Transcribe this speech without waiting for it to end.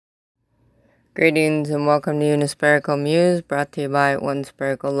Greetings and welcome to Unispherical Muse, brought to you by One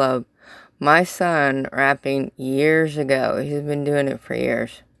Spherical Love. My son rapping years ago. He's been doing it for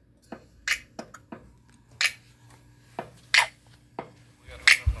years.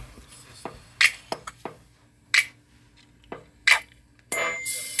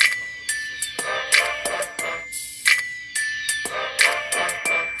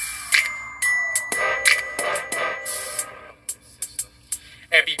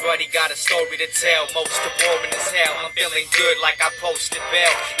 Everybody got a story to tell, most are boring as hell. I'm feeling good like I posted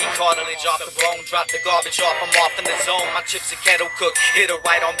bail. Eat cartilage off the bone, drop the garbage off, I'm off in the zone. My chips are kettle cooked, hit her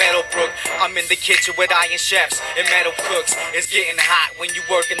right on Meadowbrook. I'm in the kitchen with iron chefs and metal cooks. It's getting hot when you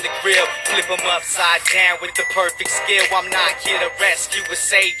work in the grill. Flip them upside down with the perfect skill. I'm not here to rescue or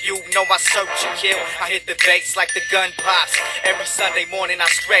save you, no I search and kill. I hit the bass like the gun pops. Every Sunday morning I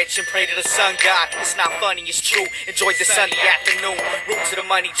stretch and pray to the sun god. It's not funny, it's true, enjoy the sunny afternoon. Root to the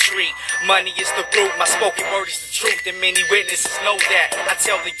money tree, money is the root. My spoken word is the truth and many witnesses know that. I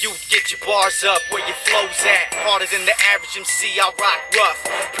tell the youth, get your bars up where your flow's at. Harder than the average MC, I rock rough.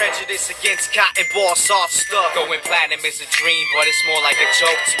 Prejudice against cotton ball, soft stuff. Going platinum is a dream, but it's more like a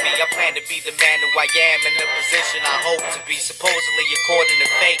joke to me. I plan to be the man who I am in the position I hope to be. Supposedly according to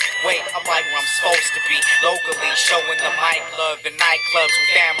fate, wait, I'm right where I'm supposed to be. Locally, showing the mic love in nightclubs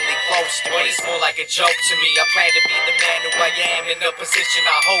with family close to me. But it's more like a joke to me. I plan to be the man who I am in the position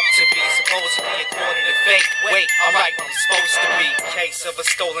I hope to be. Supposedly according to fate, wait, I'm right where I'm supposed to be. Case of a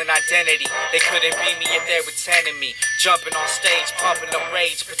stolen identity. They couldn't be me if they were tending me. Jumping on stage, pumping up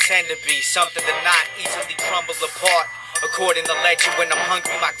rage, pretend to be something to not easily crumble apart. According to legend, when I'm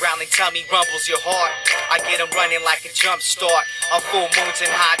hungry, my growling tummy rumbles your heart. I get them running like a jump start. On full moons and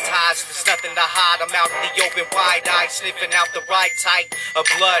high tides, there's nothing to hide. I'm out in the open, wide-eyed, sniffing out the right type of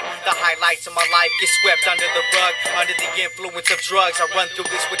blood. The highlights of my life get swept under the rug. Under the influence of drugs, I run through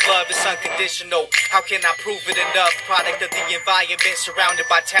this with love, it's unconditional. How can I prove it enough? Product of the environment, surrounded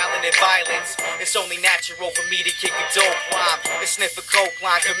by talent and violence. It's only natural for me to kick a dope rhyme and sniff a coke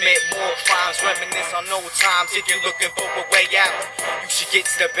line, commit more crimes, reminisce on old times. If you're looking for a way out, you should get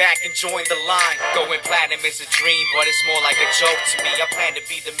to the back and join the line. Going platinum is a dream, but it's more like a joke to me. I plan to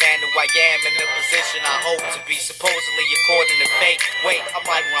be the man who I am in the position I hope to be. Supposedly according to fate, wait, I'm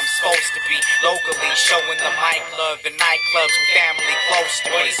right where I'm supposed to be. Locally, showing the mic love in nightclubs with family close to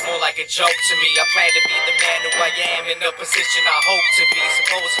me. But it's more like a joke to me. I plan to be the man who I am in the position I hope to be.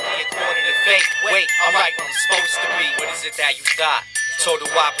 Supposedly according to fate, wait, I'm right where I'm supposed to be. What is it that you thought? Total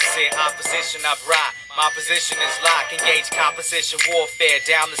opposite, opposition I brought. My position is locked, engage composition warfare.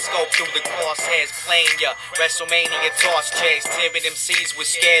 Down the scope through the crosshairs, playing ya. WrestleMania toss chairs, timid MCs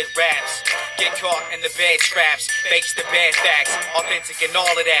with scared raps. Get caught in the bad traps, fakes the bad facts, authentic and all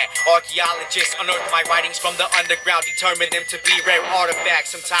of that. Archaeologists unearth my writings from the underground, determine them to be rare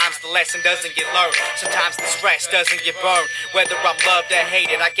artifacts. Sometimes the lesson doesn't get learned, sometimes the stress doesn't get burned. Whether I'm loved or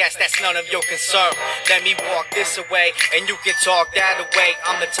hated, I guess that's none of your concern. Let me walk this away, and you can talk that away.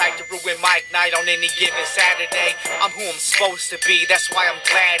 I'm the type to ruin Mike Night on any given Saturday. I'm who I'm supposed to be, that's why I'm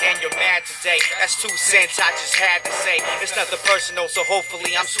glad and you're mad today. That's 2 cents I just had to say. It's nothing personal, so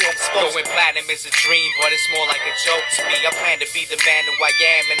hopefully I'm who I'm supposed to be. Going platinum is a dream, but it's more like a joke to me. I plan to be the man who I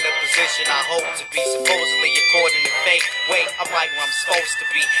am in the position I hope to be. Supposedly according to fate, wait, I'm right where I'm supposed to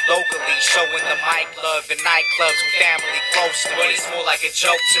be. Locally, showing the mic love in nightclubs with family close to me. But it's more like a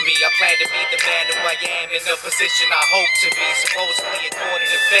joke to me. I plan to be the man who I am in the position I hope to be. Supposedly according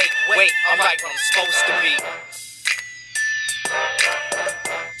to fate, wait, I'm right where I'm supposed to be.